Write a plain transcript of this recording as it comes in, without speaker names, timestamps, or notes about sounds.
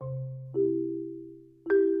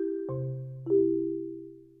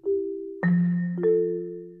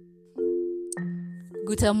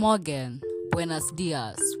Guten Morgen, buenos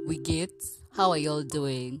dias, we get. How are y'all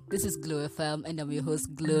doing? This is Glow FM and I'm your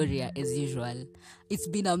host Gloria as usual. It's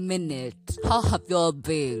been a minute. How have y'all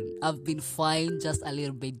been? I've been fine, just a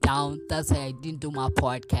little bit down. That's why I didn't do my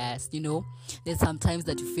podcast, There's sometimes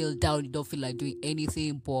that you feel down, you don't feel like doing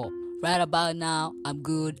anything, but right about now, I'm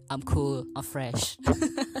good, I'm cool, I'm fresh.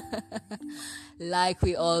 Like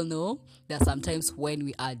we all know, that sometimes when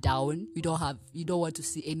we are down, you don't want to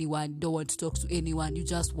see anyone, you don't want to talk to anyone, you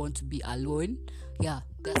just want to be alone. Yeah,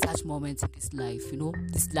 there are such moments in this life,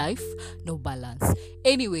 this life, no balance.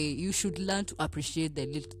 Anyway, you should learn to appreciate the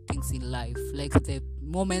little things in life, like the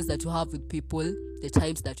moments that you have with people, the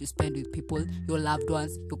times that you spend with people, your loved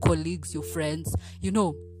ones, your colleagues, your friends,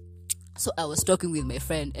 So I was talking with my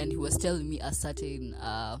friend and he was telling me a certain,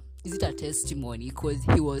 is it a testimony? Because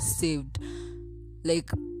he was saved by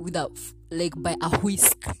a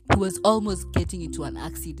whisk. He was almost getting into an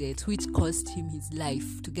accident which cost him his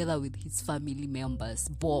life together with his family members.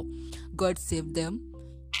 But God saved them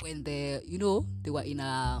when they were in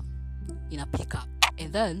a pickup.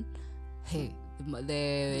 And then,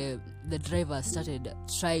 the driver started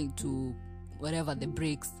trying to whatever the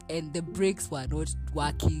brakes, and the brakes were not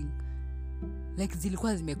working. Like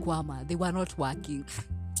zilikuwa zimekwama, they were not working.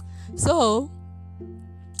 So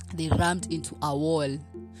they rammed into a wall.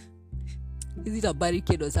 Is it a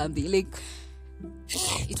barricade or something? Like,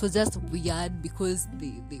 it was just weird because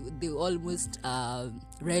they almost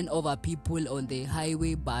ran over people on the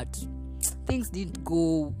highway, but things didn't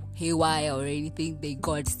go haywire or anything. They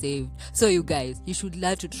got saved. So you guys, you should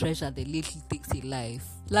learn to treasure the little things in life.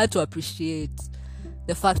 Learn to appreciate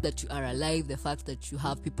the fact that you are alive, the fact that you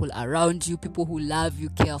have people around you, people who love you,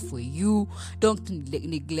 care for you. Don't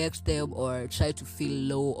neglect them or try to feel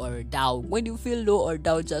low or down. When you feel low or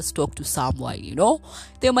down, just talk to someone,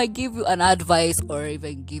 They might give you an advice or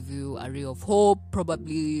even give you a ray of hope.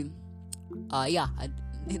 Probably,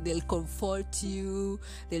 they'll comfort you.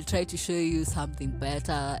 They'll try to show you something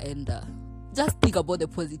better, and just think about the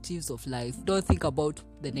positives of life. Don't think about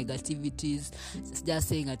the negativities. Just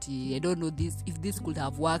saying that I don't know this. If this could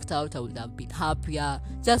have worked out, I would have been happier.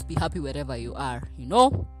 Just be happy wherever you are.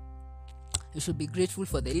 You should be grateful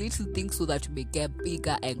for the little things so that you may get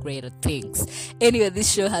bigger and greater things. Anyway,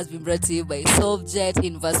 this show has been brought to you by Solvejet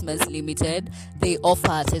Investments Limited. They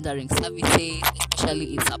offer tendering services,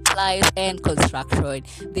 especially in supplies and construction.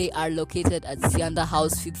 They are located at Sianda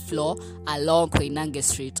House 5th floor along Koinange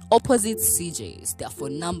Street, opposite CJ's. Their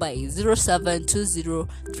phone number is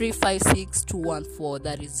 0720-356-214.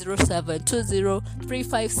 That is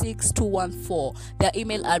 0720-356-214. Their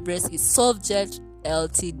email address is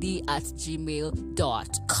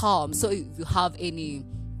solvejetltd@gmail.com. So if you have any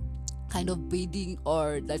kind of bidding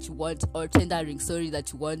or that you want, or tendering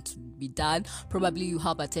that you want to be done, probably you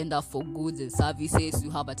have a tender for goods and services,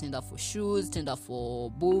 you have a tender for shoes, tender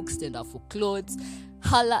for books, tender for clothes,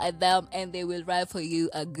 holla at them and they will write for you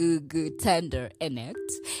a good tender in it.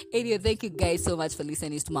 Anyway, thank you guys so much for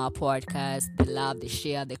listening to my podcast. The love, the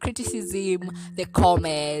share, the criticism, the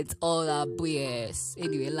comments, all that BS.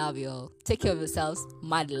 Anyway, love you all. Take care of yourselves.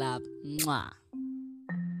 Mad love. Mwah.